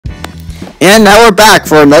And now we're back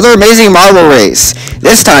for another amazing marble race.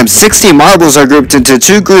 This time, 60 marbles are grouped into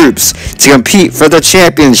 2 groups to compete for the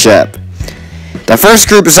championship. The first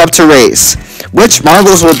group is up to race. Which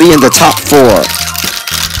marbles will be in the top 4?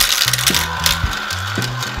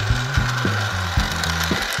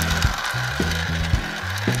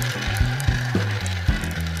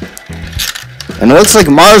 And it looks like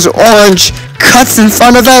Mars Orange cuts in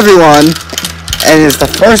front of everyone and is the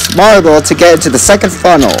first marble to get into the second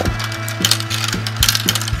funnel.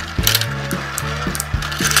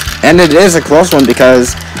 And it is a close one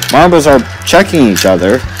because marbles are checking each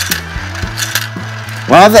other.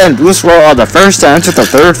 Lava and Blue Swirl are the first to enter the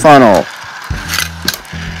third funnel.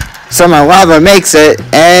 Somehow Lava makes it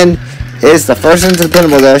and is the first into the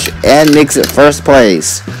pinball dish and makes it first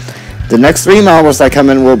place. The next 3 marbles that come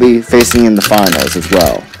in will be facing in the finals as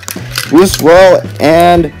well. Blue Swirl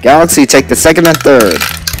and Galaxy take the second and third,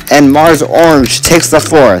 and Mars Orange takes the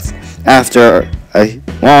fourth after a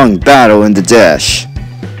long battle in the dish.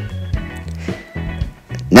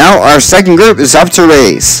 Now our second group is up to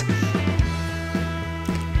race.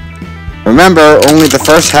 Remember, only the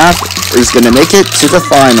first half is going to make it to the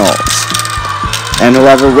finals. And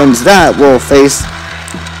whoever wins that will face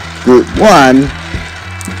Group 1,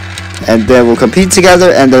 and they will compete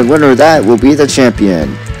together, and the winner of that will be the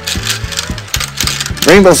champion.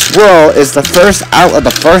 Rainbow Swirl is the first out of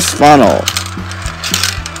the first funnel.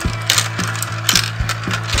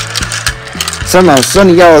 Somehow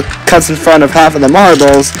Sunny Yellow cuts in front of half of the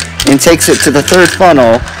marbles and takes it to the third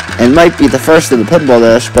funnel and might be the first in the pinball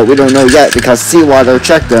dish, but we don't know yet because Seawater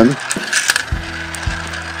checked him.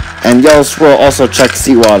 And Yellow Swirl also checked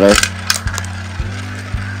Seawater.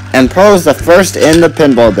 And Pearl is the first in the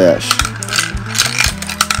pinball dish.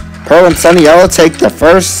 Pearl and Sunny Yellow take the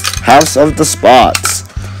first halves of the spots.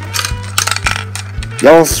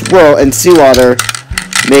 Yellow Swirl and Seawater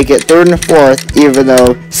make it third and fourth, even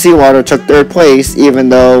though Seawater took third place, even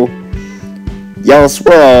though Yellow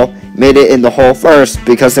Swirl made it in the hole first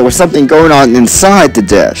because there was something going on inside the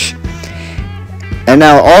dish. And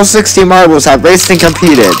now all 60 marbles have raced and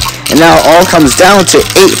competed, and now it all comes down to 8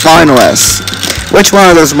 finalists. Which one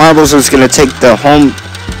of those marbles is going to take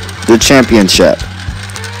the championship?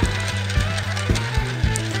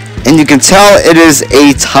 And you can tell it is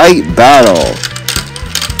a tight battle.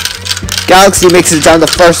 Galaxy makes it down the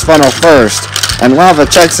first funnel first, and Lava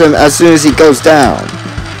checks him as soon as he goes down.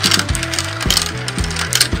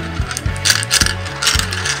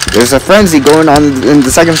 There's a frenzy going on in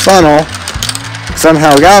the second funnel.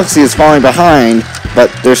 Somehow Galaxy is falling behind,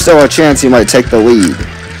 but there's still a chance he might take the lead.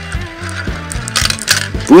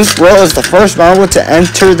 Blue Swirl is the first marble to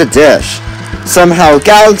enter the dish. Somehow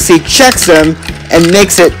Galaxy checks him and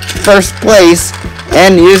makes it first place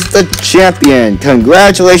and is the champion.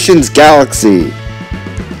 Congratulations, Galaxy.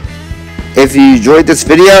 If you enjoyed this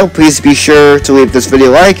video, please be sure to leave this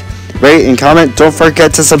video a like, rate, and comment. Don't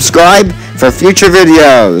forget to subscribe for future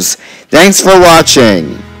videos. Thanks for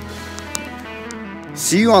watching.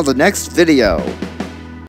 See you on the next video.